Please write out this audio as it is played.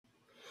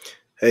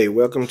Hey,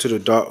 welcome to the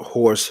Dark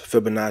Horse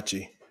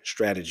Fibonacci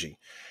Strategy.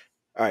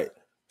 All right,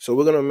 so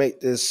we're gonna make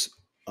this.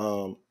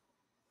 We're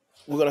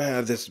gonna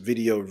have this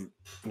video,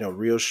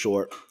 real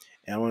short,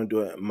 and I want to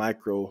do it in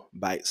micro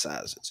bite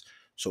sizes.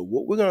 So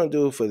what we're gonna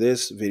do for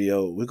this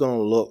video, we're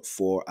gonna look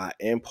for our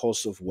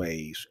impulsive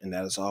waves, and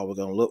that is all we're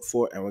gonna look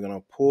for. And we're gonna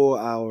pull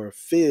our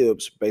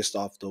fibs based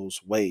off those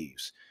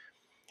waves,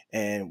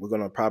 and we're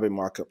gonna probably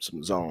mark up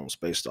some zones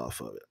based off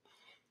of it.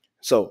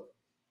 So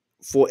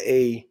for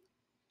a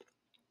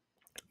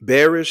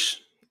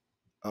bearish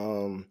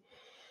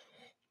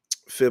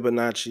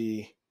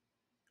Fibonacci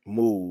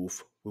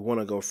move, we want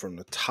to go from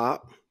the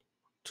top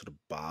to the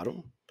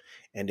bottom.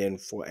 And then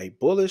for a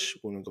bullish,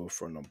 we want to go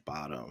from the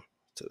bottom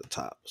to the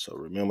top. So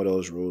remember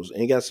those rules.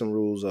 And you got some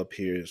rules up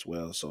here as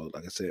well. So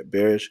like I said,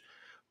 bearish,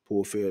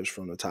 pull fibs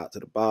from the top to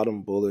the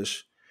bottom.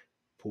 Bullish,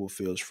 pull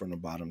fibs from the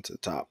bottom to the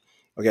top.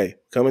 Okay,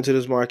 coming to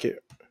this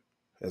market,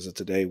 as of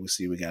today, we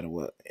see we got a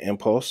what?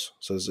 Impulse.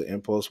 So it's an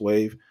impulse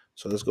wave.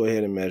 So let's go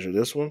ahead and measure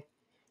this one.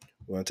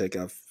 We're going to take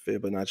our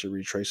Fibonacci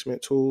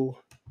retracement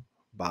tool,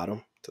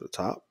 bottom to the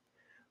top.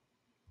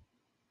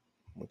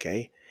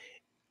 Okay.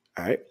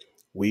 All right.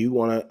 We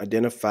want to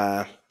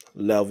identify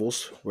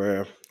levels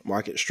where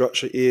market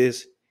structure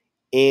is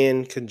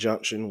in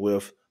conjunction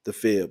with the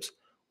fibs.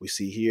 We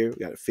see here,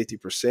 we got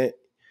 50%.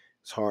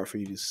 It's hard for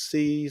you to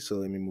see, so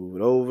let me move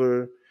it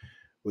over.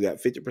 We got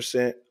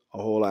 50%,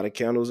 a whole lot of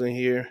candles in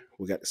here.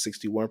 We got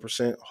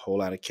 61%, a whole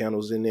lot of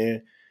candles in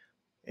there.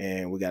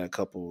 And we got a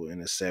couple in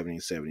the 70,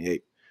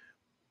 78.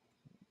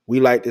 We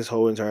like this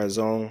whole entire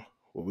zone.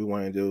 What we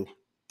want to do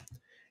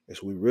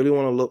is we really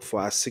want to look for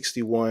our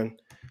 61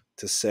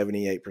 to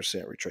 78%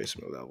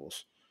 retracement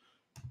levels.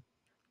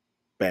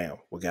 Bam,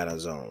 we got our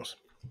zones.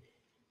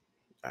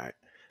 All right,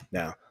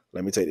 now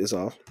let me take this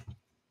off.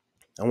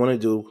 I want to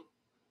do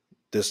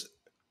this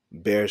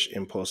bearish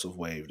impulsive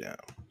wave down.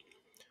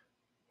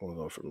 We'll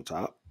go from the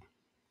top,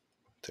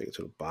 take it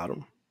to the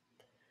bottom,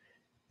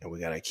 and we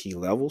got our key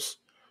levels.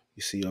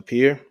 You see up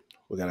here,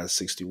 we got our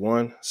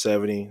 61,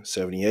 70,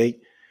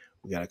 78.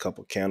 We got a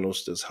couple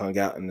candles that's hung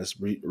out in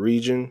this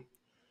region.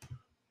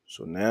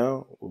 So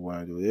now we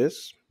want to do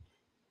this,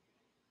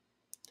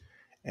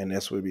 and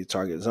that's would be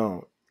target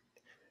zone.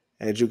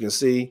 As you can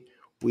see,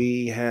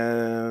 we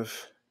have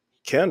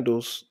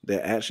candles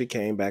that actually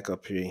came back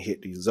up here and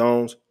hit these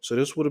zones. So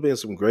this would have been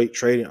some great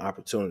trading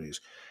opportunities.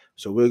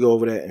 So we'll go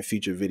over that in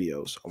future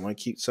videos. I want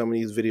to keep some of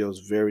these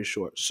videos very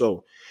short.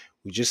 So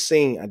we just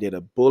seen I did a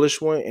bullish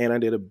one and I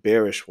did a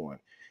bearish one.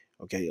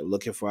 Okay,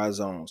 looking for our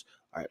zones.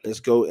 All right, let's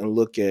go and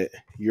look at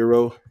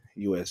Euro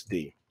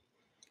USD.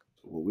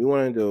 What we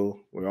want to do,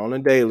 we're on a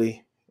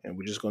daily, and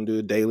we're just going to do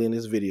a daily in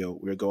this video.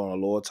 We're going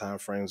on lower time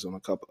frames on a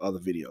couple other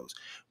videos.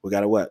 We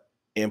got a what?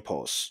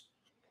 Impulse.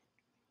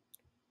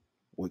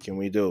 What can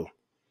we do?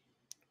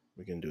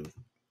 We can do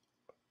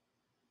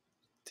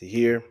to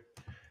here.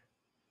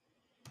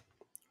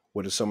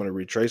 What are some of the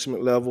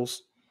retracement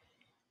levels?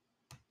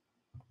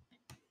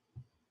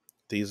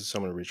 These are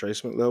some of the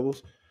retracement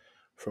levels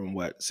from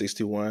what?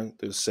 61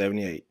 to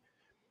 78.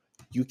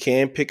 You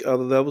can pick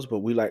other levels, but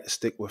we like to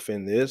stick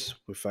within this.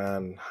 We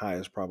find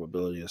highest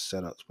probability of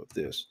setups with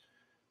this.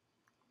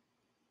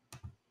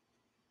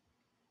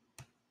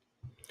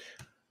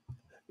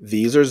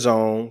 These are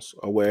zones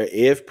where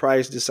if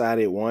price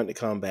decided it wanted to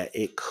come back,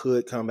 it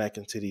could come back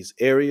into these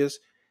areas.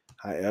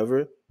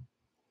 However,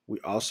 we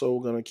also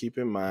going to keep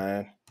in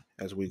mind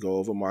as we go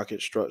over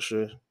market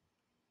structure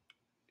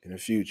in the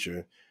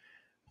future,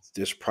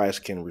 this price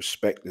can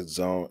respect this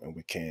zone and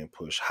we can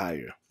push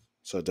higher.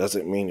 So it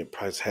doesn't mean the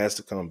price has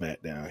to come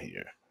back down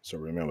here. So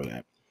remember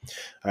that.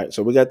 All right,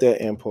 so we got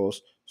that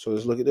impulse. So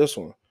let's look at this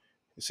one.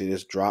 You see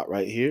this drop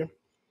right here?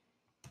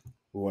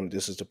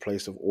 This is the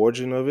place of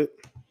origin of it.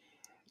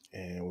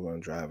 And we're going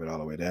to drive it all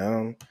the way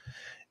down.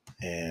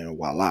 And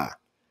voila.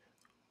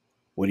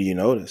 What do you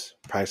notice?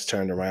 Price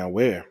turned around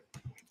where?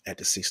 At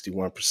the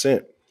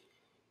 61%.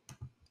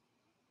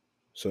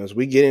 So as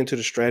we get into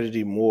the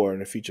strategy more in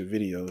the future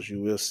videos,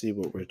 you will see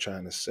what we're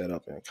trying to set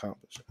up and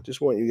accomplish. I just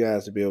want you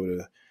guys to be able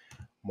to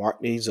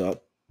mark these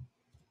up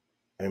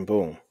and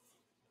boom,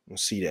 and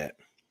see that.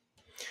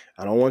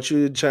 I don't want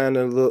you to try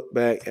to look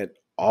back at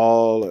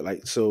all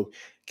so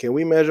can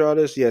we measure all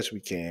this? Yes, we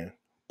can,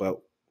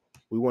 but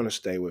we want to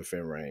stay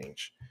within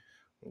range.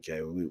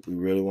 Okay, we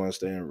really want to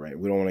stay in range.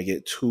 We don't want to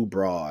get too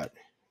broad.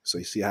 So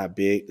you see how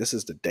big this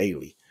is the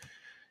daily.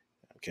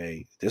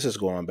 Okay, this is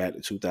going back to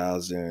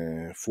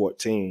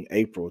 2014,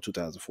 April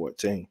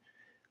 2014.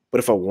 But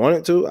if I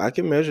wanted to, I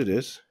can measure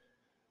this.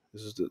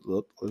 This is the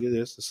look at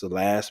this. This is the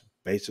last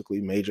basically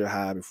major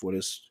high before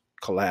this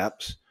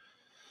collapse.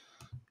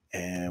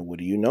 And what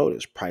do you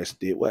notice? Price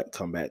did what?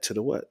 Come back to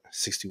the what?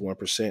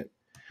 61%.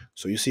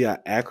 So you see how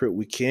accurate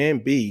we can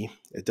be.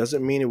 It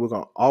doesn't mean that we're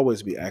going to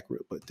always be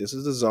accurate, but this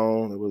is the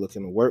zone that we're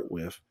looking to work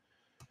with.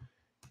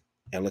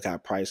 And look how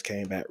price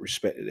came back,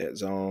 respected that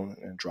zone,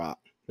 and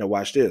dropped. Now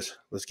watch this.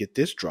 Let's get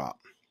this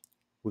drop.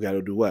 We got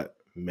to do what?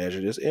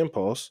 Measure this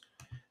impulse,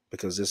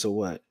 because this is a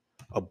what?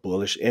 A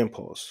bullish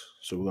impulse.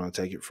 So we're going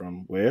to take it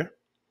from where?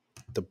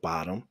 The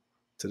bottom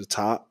to the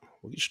top.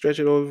 We can stretch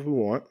it over if we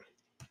want.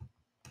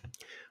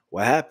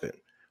 What happened?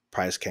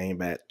 Price came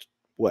back,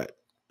 what,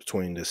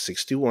 between the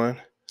 61,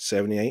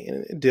 78,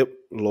 and it dipped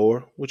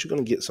lower, which you're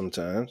going to get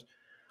sometimes.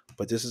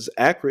 But this is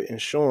accurate in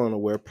showing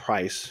where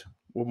price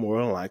will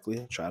more than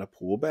likely try to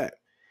pull back.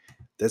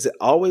 Does it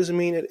always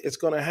mean that it's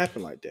going to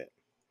happen like that?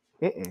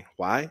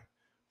 Why?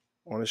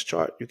 On this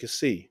chart, you can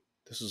see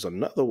this is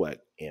another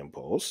what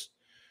impulse.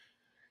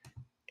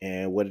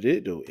 And what did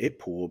it do? It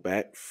pulled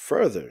back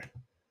further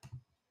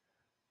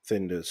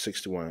than the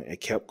 61.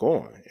 It kept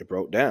going. It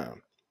broke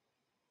down.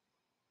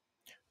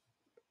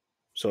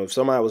 So if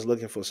somebody was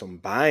looking for some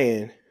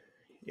buying,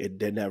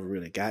 they never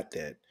really got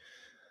that.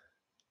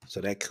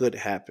 So that could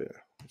happen.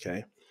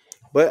 Okay.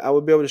 But I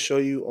would be able to show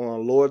you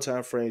on lower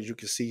time frames, you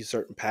can see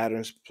certain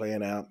patterns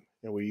playing out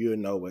and where you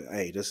know, but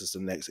hey, this is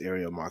the next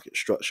area of market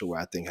structure where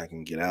I think I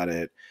can get out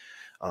at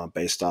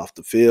based off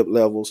the fib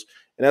levels.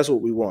 And that's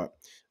what we want.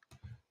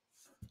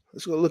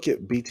 Let's go look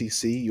at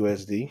BTC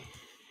USD.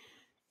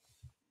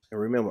 And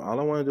remember, all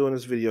I want to do in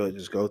this video is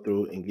just go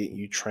through and get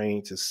you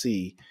trained to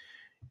see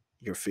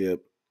your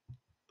fib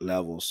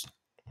levels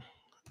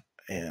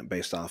and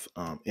based off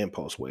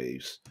impulse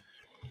waves.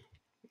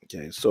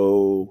 Okay,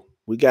 so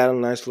we got a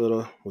nice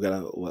little, we got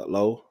a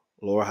low,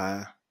 lower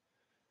high.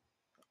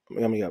 We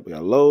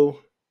got low,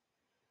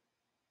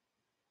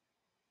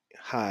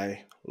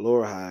 high,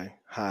 lower high,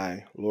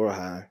 high, lower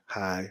high,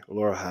 high,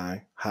 lower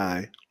high,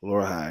 high,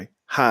 lower high,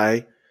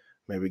 high.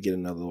 Maybe get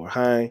another lower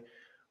high.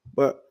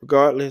 But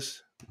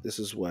regardless, this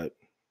is what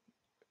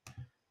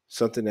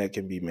something that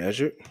can be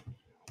measured.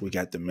 We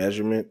got the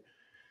measurement,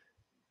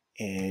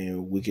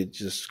 and we could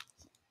just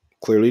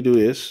clearly do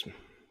this.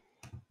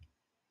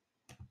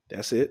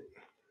 That's it.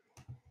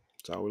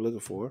 That's all we're looking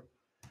for.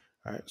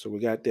 All right, so we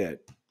got that.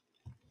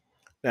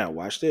 Now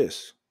watch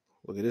this.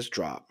 Look at this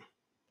drop.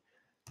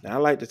 Now I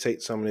like to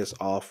take some of this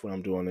off when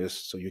I'm doing this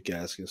so you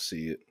guys can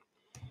see it.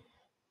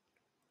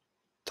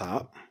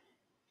 Top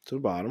to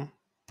the bottom.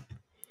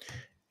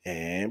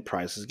 And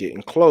price is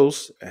getting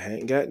close. I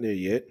hadn't gotten there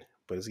yet,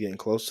 but it's getting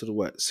close to the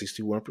what?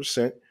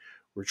 61%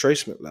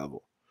 retracement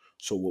level.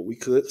 So what we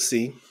could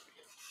see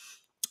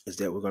is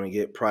that we're going to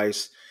get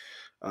price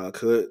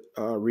could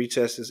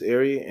retest this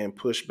area and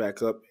push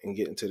back up and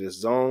get into this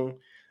zone.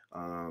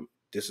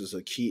 This is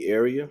a key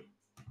area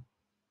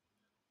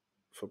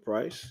for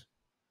price.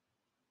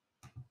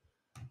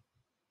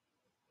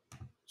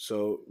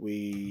 So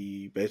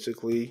we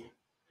basically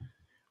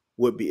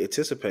would be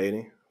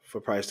anticipating for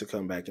price to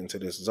come back into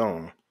this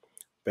zone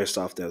based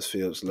off those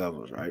Phillips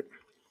levels, right?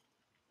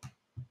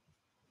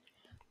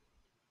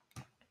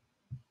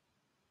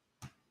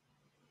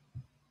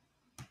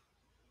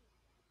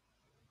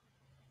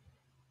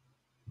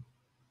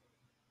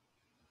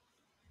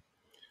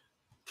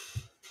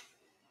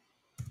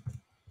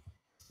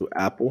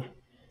 Apple.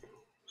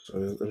 So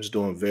I'm just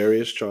doing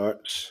various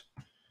charts.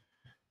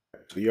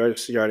 So you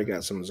already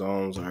got some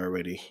zones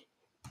already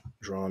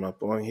drawn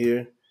up on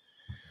here.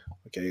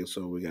 Okay,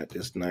 so we got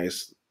this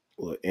nice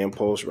little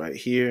impulse right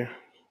here.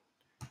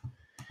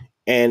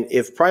 And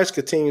if price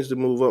continues to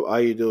move up, all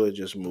you do is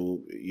just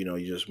move,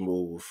 you just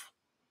move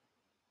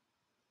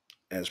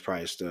as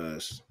price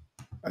does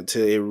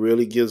until it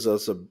really gives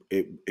us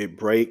it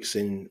breaks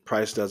and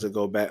price doesn't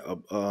go back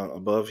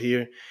above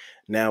here.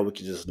 Now we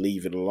can just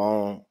leave it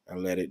alone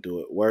and let it do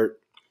it work.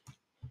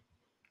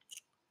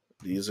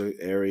 These are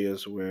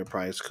areas where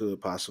price could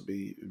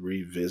possibly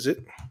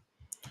revisit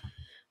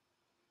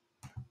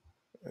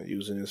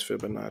using this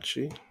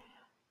Fibonacci.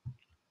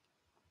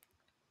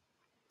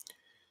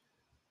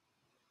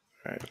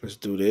 All right, let's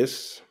do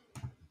this.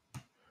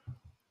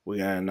 We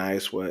got a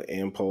nice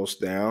impulse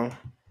down.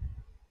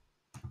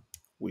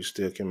 We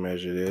still can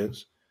measure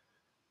this.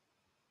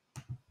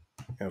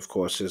 And of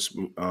course, this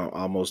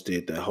almost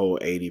did the whole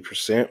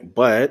 80%.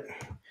 But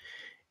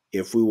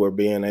if we were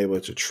being able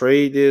to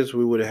trade this,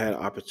 we would have had an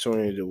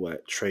opportunity to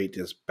trade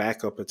this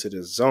back up into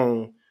the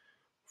zone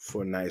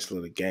for a nice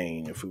little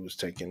gain if we was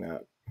taking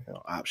out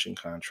option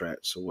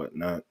contracts or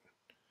whatnot.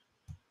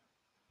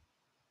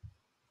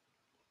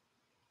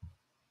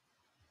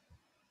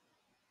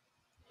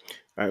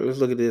 All right, let's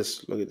look at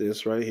this. Look at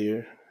this right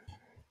here.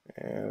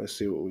 And let's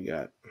see what we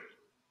got.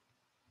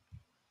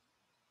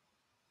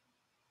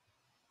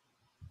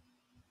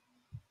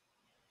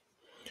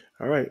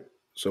 All right.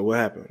 So what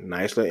happened?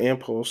 Nice little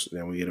impulse.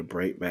 Then we get a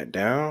break back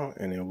down.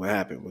 And then what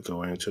happened? We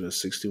go into the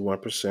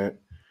 61%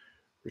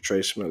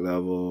 retracement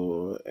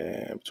level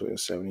and between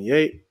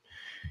 78.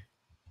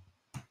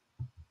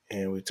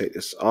 And we take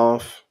this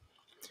off.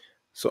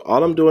 So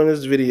all I'm doing in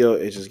this video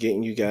is just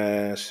getting you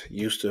guys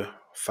used to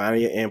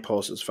finding your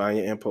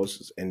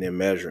impulses, and then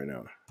measuring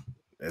them.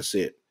 That's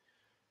it.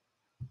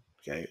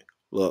 Okay.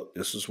 Look,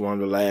 this is one of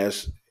the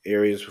last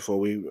areas before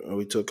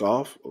we took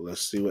off.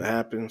 Let's see what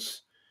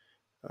happens.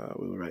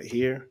 We were right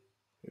here.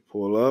 We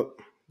pull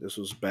up. This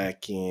was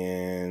back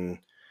in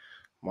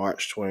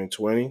March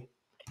 2020.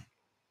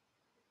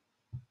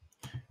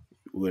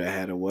 We would have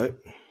had a what?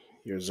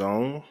 Your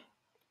zone.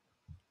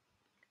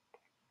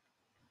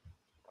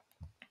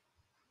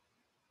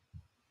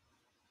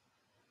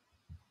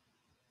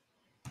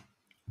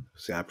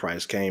 See how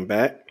price came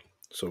back.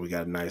 So we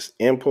got a nice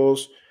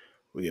impulse.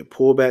 We get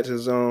pulled back to the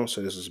zone. So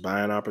this is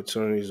buying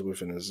opportunities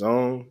within the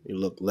zone. You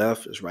look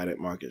left, it's right at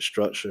market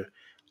structure,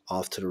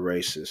 off to the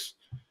races.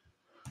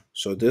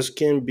 So this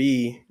can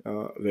be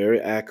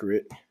very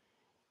accurate.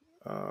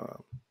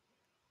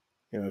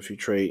 If you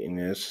trade in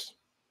this.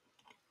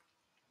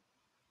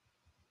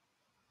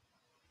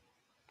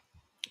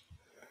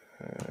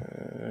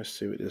 Let's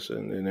see what this is.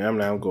 And I'm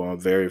now going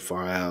very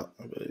far out,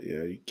 but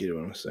yeah, you get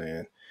what I'm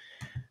saying.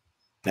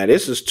 Now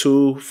this is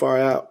too far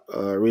out.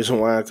 Reason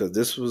why, because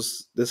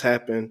this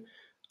happened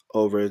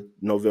over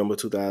November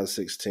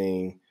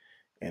 2016,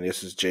 and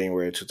this is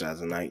January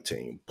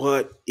 2019.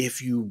 But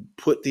if you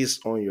put this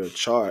on your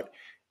chart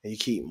and you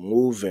keep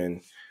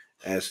moving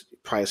as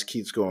price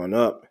keeps going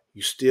up,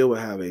 you still will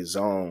have a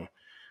zone.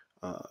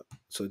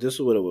 So this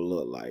is what it would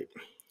look like.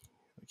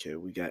 Okay,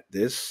 we got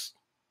this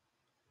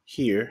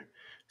here.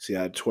 See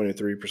how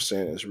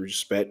 23% is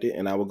respected,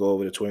 and I will go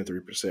over the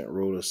 23%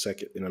 rule a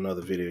second in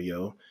another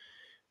video.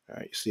 All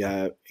right, see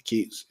how it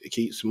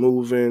keeps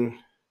moving.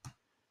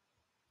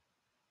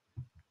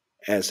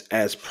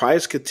 As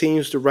price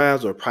continues to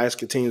rise or price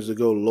continues to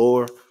go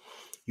lower,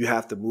 you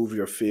have to move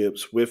your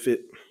fibs with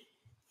it.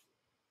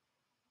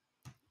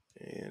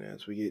 And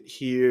as we get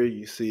here,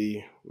 you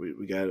see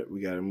we got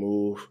to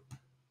move.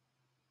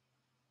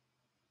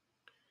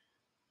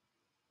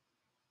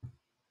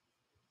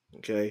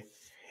 Okay,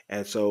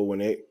 and so when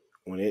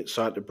it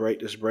start to break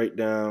this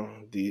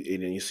breakdown,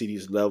 and then you see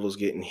these levels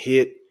getting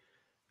hit.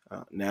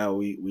 Now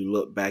we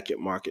look back at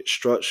market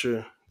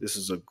structure. This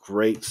is a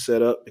great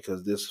setup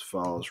because this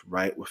falls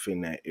right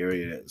within that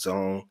area, that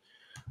zone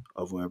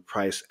of where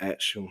price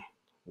action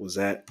was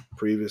at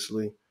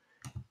previously.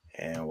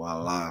 And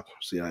voila,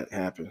 see how it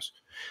happens.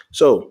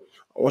 So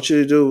I want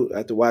you to do,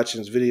 after watching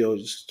this video,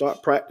 just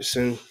start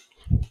practicing.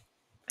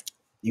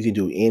 You can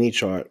do any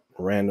chart,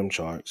 random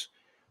charts.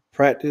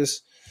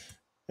 Practice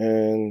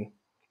and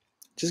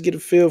just get a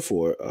feel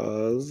for it.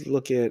 Let's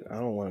look at, I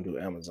don't want to do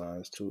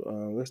Amazon's too.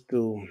 Let's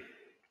do,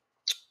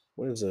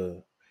 what is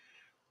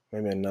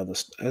maybe another,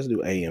 let's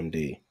do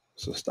AMD.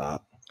 So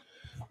stop.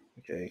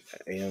 Okay,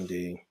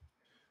 AMD.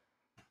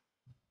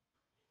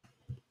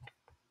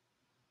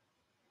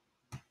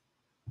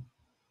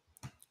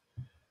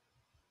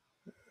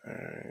 All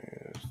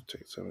right, let's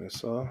take some of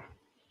this off.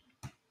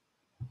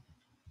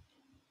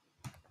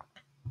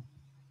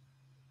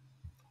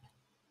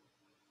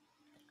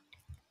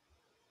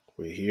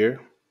 We're here.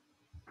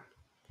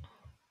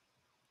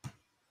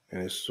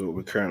 And this is what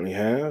we currently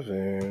have.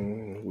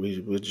 And we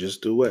would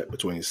just do what?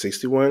 Between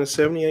 61 and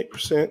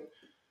 78%.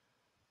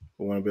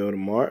 We want to be able to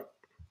mark.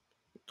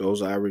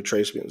 Those are our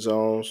retracement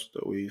zones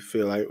that we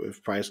feel like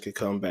if price could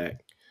come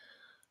back.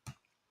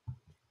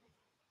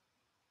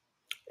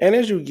 And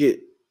as you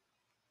get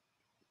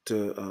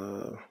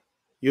to,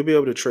 you'll be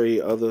able to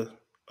trade other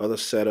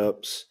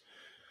setups,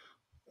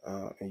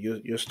 and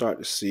you'll start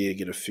to see it,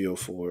 get a feel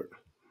for it.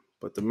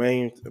 But the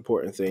main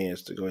important thing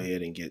is to go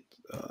ahead and get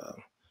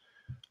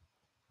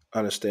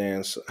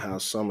understand how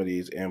some of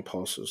these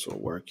impulses are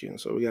working.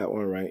 So we got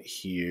one right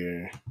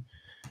here.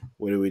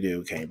 What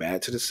do? Came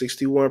back to the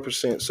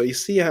 61%. So you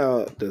see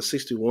how the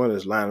 61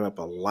 is lining up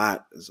a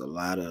lot. There's a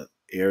lot of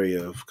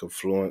area of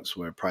confluence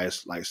where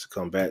price likes to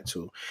come back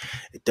to.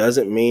 It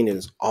doesn't mean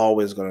it's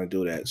always going to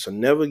do that. So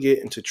never get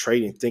into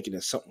trading thinking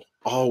that something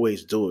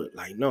always do it.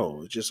 Like,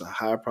 no, it's just a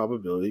high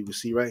probability. We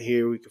see right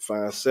here, we can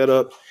find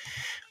setup.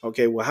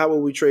 Okay, well, how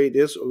will we trade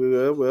this?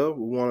 Well,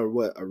 we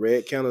want a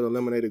red candle to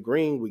eliminate a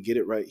green. We get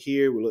it right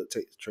here. We look,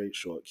 take the trade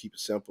short, keep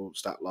it simple,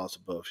 stop loss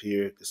above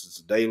here. This is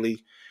a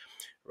daily.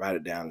 Write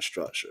it down in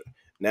structure.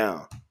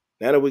 Now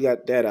that we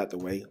got that out the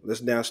way,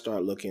 let's now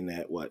start looking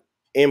at what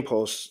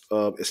impulse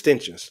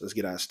extensions. Let's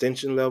get our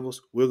extension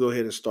levels. We'll go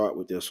ahead and start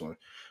with this one.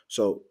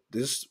 So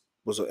this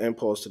was an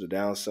impulse to the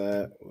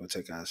downside. We'll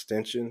take our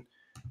extension.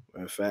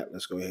 In fact,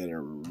 let's go ahead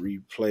and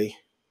replay.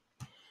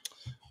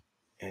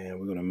 And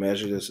we're going to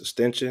measure this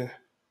extension.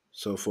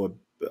 So for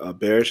a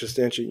bearish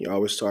extension, you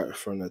always start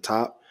from the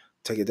top,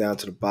 take it down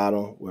to the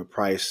bottom where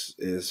price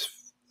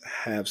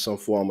have some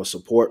form of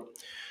support,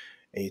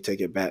 and you take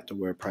it back to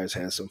where price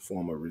has some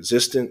form of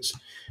resistance.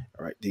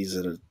 All right, these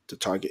are the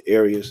target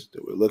areas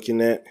that we're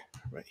looking at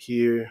right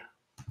here.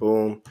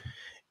 Boom.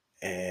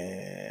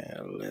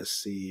 And let's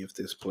see if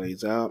this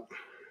plays out.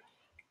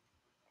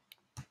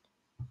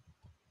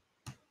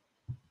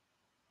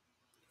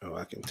 Oh,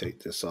 I can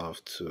take this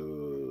off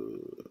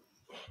to...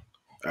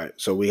 All right,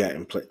 so we had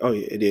in play. Oh,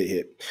 yeah, it did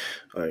hit.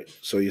 All right,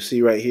 so you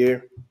see right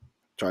here,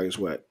 targets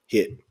what?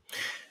 Hit.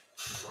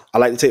 I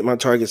like to take my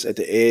targets at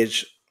the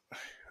edge.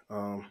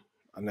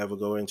 I never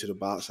go into the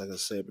box, like I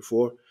said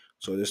before.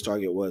 So this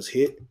target was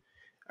hit.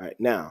 All right,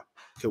 now,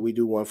 can we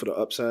do one for the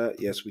upside?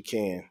 Yes, we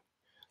can.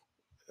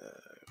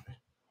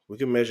 We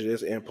can measure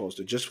this impulse.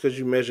 Just because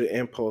you measure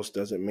impulse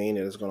doesn't mean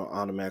that it's going to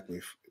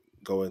automatically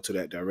go into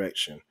that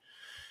direction.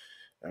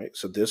 All right,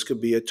 so this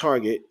could be a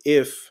target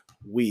if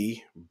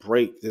we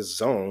break this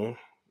zone.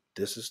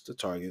 This is the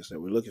targets that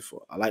we're looking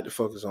for. I like to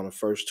focus on the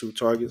first two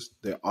targets.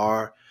 There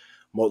are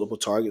multiple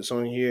targets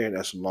on here, and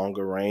that's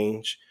longer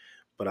range.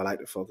 but I like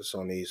to focus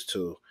on these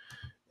two,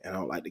 and I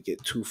don't like to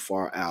get too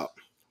far out.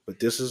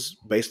 But this is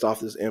based off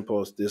this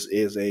impulse. This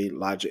is a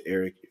logic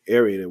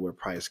area where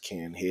price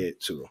can head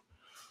to.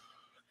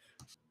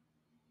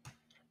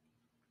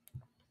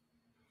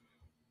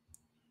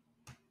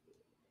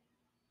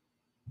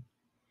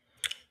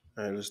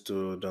 All right, let's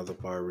do another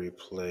bar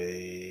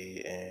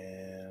replay,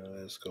 and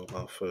let's go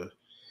off of.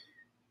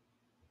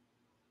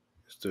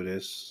 Let's do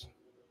this.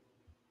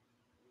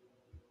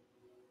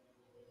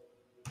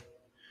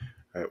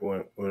 All right,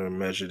 we're going to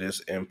measure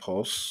this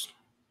impulse.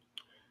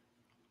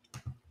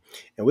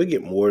 And we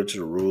get more into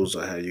the rules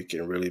of how you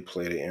can really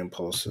play the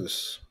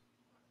impulses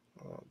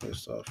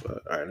based off.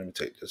 All right, let me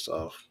take this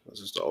off.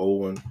 This is the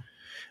old one.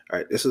 All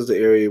right, this is the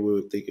area we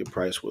would think your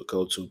price would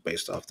go to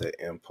based off that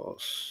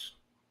impulse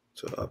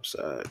to the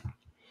upside.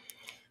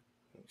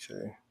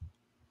 Okay.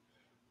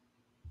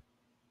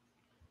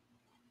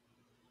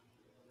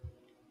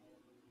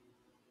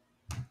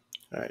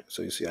 All right,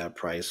 so you see our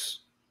price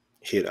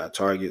hit our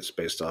targets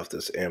based off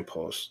this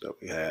impulse that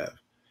we have.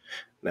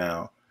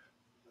 Now,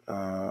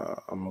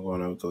 I'm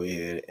going to go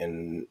ahead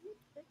and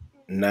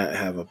not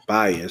have a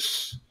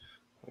bias.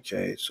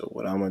 Okay, so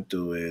what I'm going to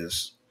do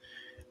is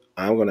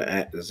I'm going to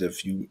act as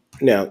if you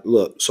now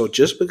look. So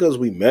just because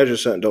we measure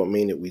something don't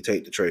mean that we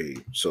take the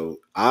trade. So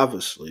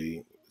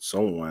obviously,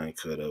 someone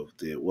could have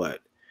did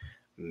what?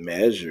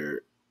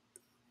 Measured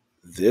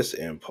this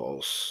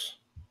impulse.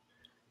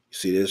 You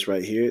see this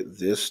right here?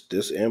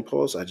 This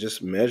impulse, I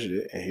just measured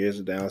it, and here's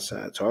the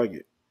downside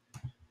target.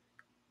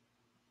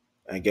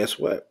 And guess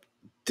what?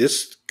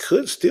 This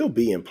could still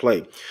be in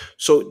play.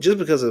 So just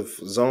because a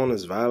zone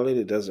is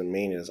violated doesn't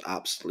mean it's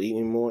obsolete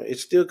anymore. It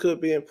still could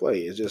be in play.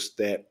 It's just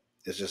that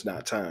it's just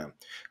not time.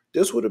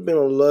 This would have been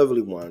a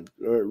lovely one.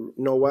 You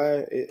know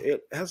why?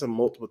 It has a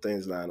multiple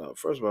things lined up.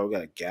 First of all, we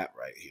got a gap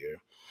right here.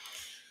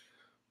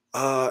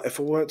 If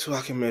I want to,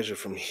 I can measure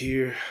from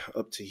here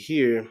up to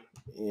here,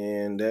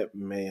 and that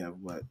may have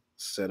what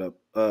set up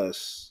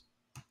us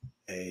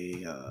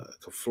a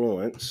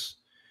confluence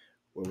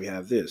where we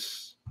have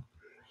this.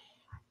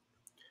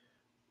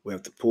 We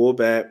have to pull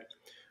back.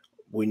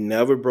 We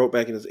never broke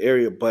back in this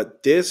area,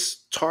 but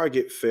this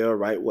target fell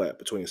right what?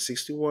 Between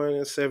 61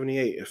 and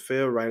 78. It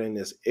fell right in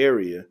this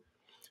area.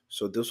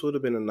 So this would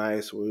have been a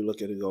nice, we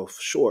look at it go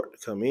short,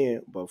 come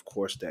in, but of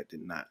course that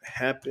did not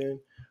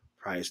happen.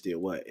 Price did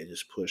what? It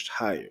just pushed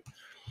higher.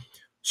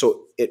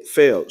 So it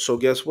failed. So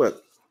guess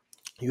what?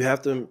 You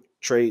have to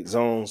trade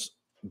zones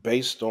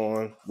based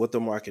on what the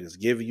market is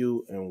giving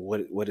you and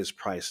what is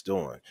price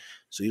doing.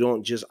 So you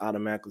don't just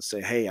automatically say,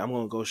 hey, I'm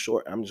going to go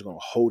short. I'm just going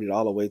to hold it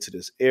all the way to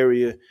this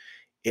area.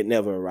 It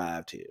never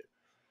arrived here.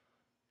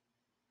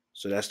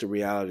 So that's the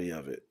reality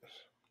of it.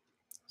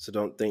 So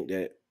don't think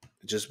that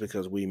just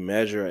because we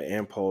measure an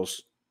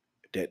impulse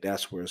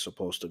that's where it's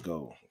supposed to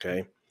go.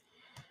 Okay.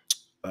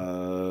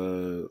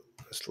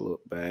 Let's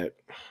look back.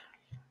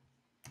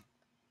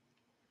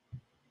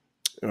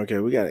 Okay,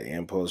 we got an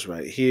impulse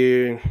right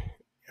here.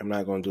 I'm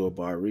not going to do a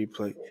bar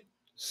replay.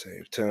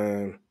 Save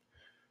time.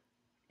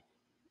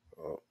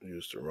 Oh,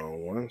 used the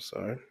wrong one.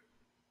 Sorry.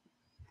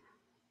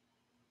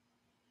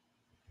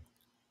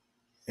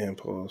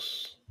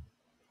 Impulse.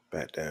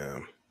 Back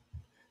down.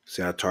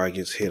 See how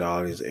targets hit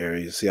all these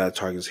areas. See how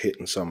targets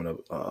hitting some of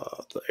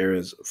the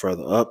areas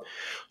further up.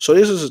 So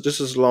this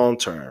is long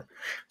term.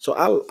 So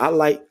I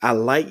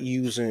like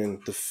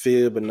using the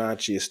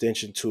Fibonacci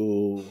extension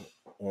tool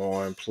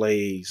on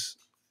plays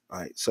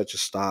like such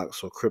as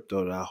stocks or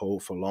crypto that I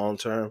hold for long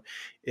term.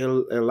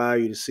 It'll allow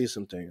you to see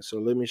some things. So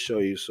let me show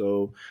you.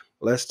 So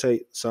let's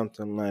take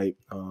something like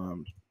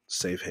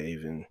Safe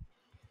Haven.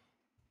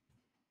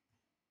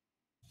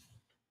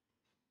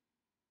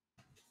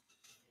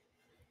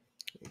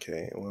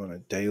 Okay, we're on a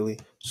daily.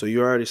 So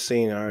you already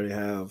seen I already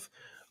have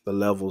the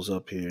levels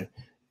up here.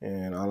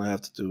 And all I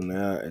have to do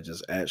now is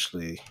just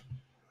actually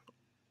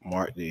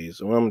mark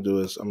these. And what I'm gonna do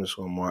is I'm just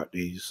gonna mark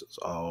these as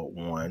all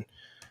one.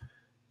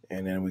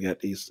 And then we got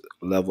these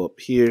level up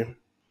here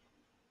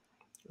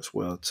as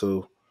well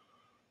too.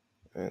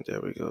 And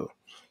there we go.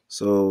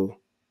 So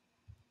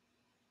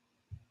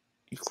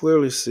you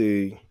clearly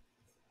see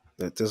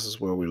that this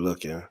is where we're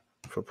looking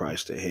for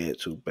price to head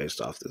to based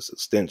off this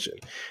extension.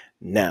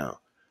 Now,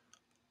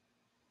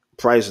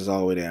 price is all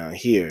the way down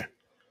here.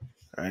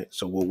 All right.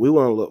 So what we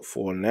want to look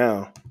for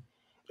now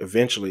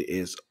eventually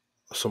is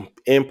some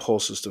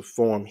impulses to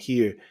form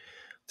here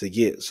to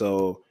get.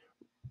 So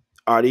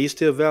are these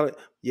still valid?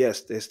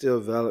 Yes, they're still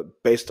valid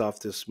based off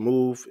this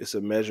move. It's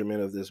a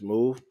measurement of this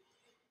move.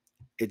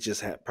 It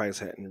just price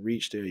hadn't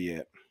reached there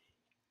yet.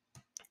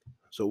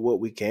 So what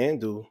we can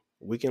do,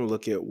 we can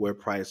look at where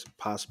price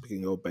possibly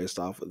can go based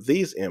off of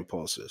these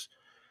impulses.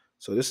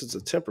 So this is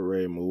a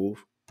temporary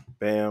move.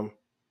 Bam,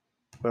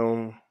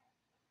 boom,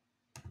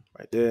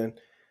 right there.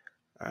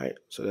 All right,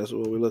 so that's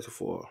what we're looking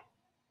for.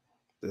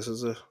 This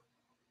is a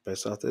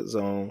based off that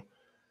zone.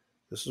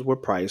 This is where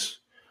price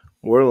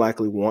more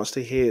likely wants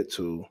to head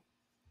to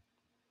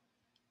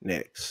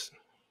next.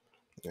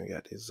 I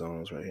got these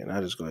zones right here. And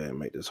I just go ahead and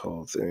make this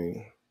whole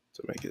thing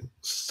to make it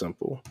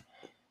simple.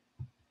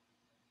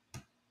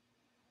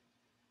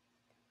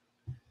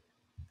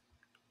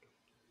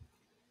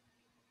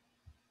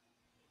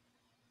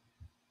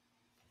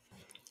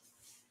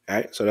 All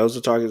right, so those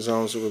are target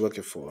zones that we're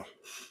looking for.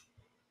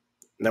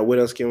 Now, what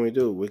else can we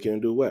do? We can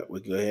do what?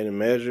 We can go ahead and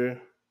measure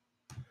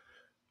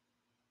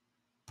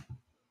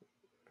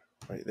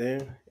right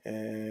there.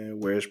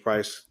 And where's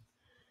price?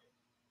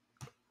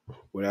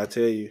 What I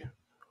tell you?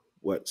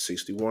 What,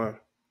 61?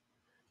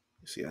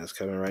 You see how it's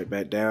coming right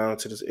back down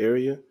to this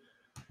area?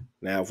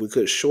 Now, if we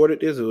could short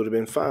this, it would have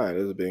been fine. It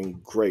would have been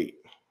great.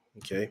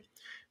 Okay.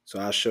 So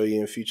I'll show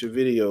you in future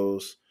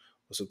videos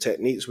some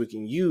techniques we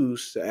can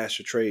use to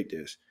actually trade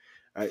this.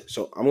 All right.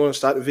 So I'm going to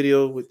start the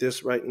video with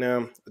this right now.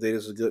 I think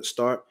this is a good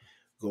start.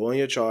 Go on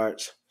your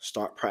charts,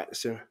 start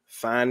practicing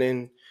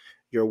finding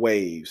your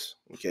waves.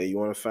 Okay. You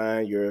want to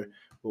find your,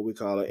 what we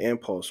call an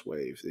impulse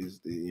wave.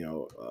 These,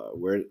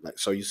 where, like,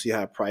 so you see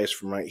how price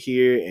from right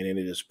here and then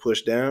it just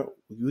pushed down.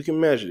 We can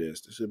measure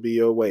this. This would be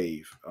your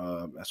wave.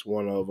 That's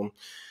one of them.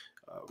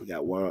 We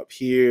got one up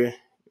here.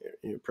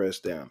 You press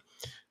down.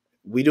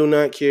 We do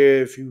not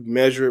care if you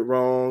measure it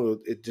wrong.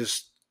 It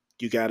just,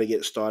 you got to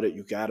get started.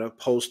 You got to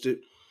post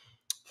it.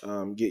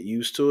 Get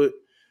used to it.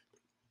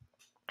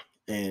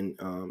 And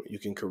you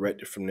can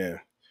correct it from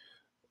there.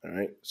 All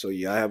right. So,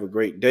 yeah, I have a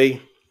great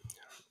day.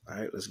 All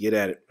right. Let's get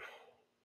at it.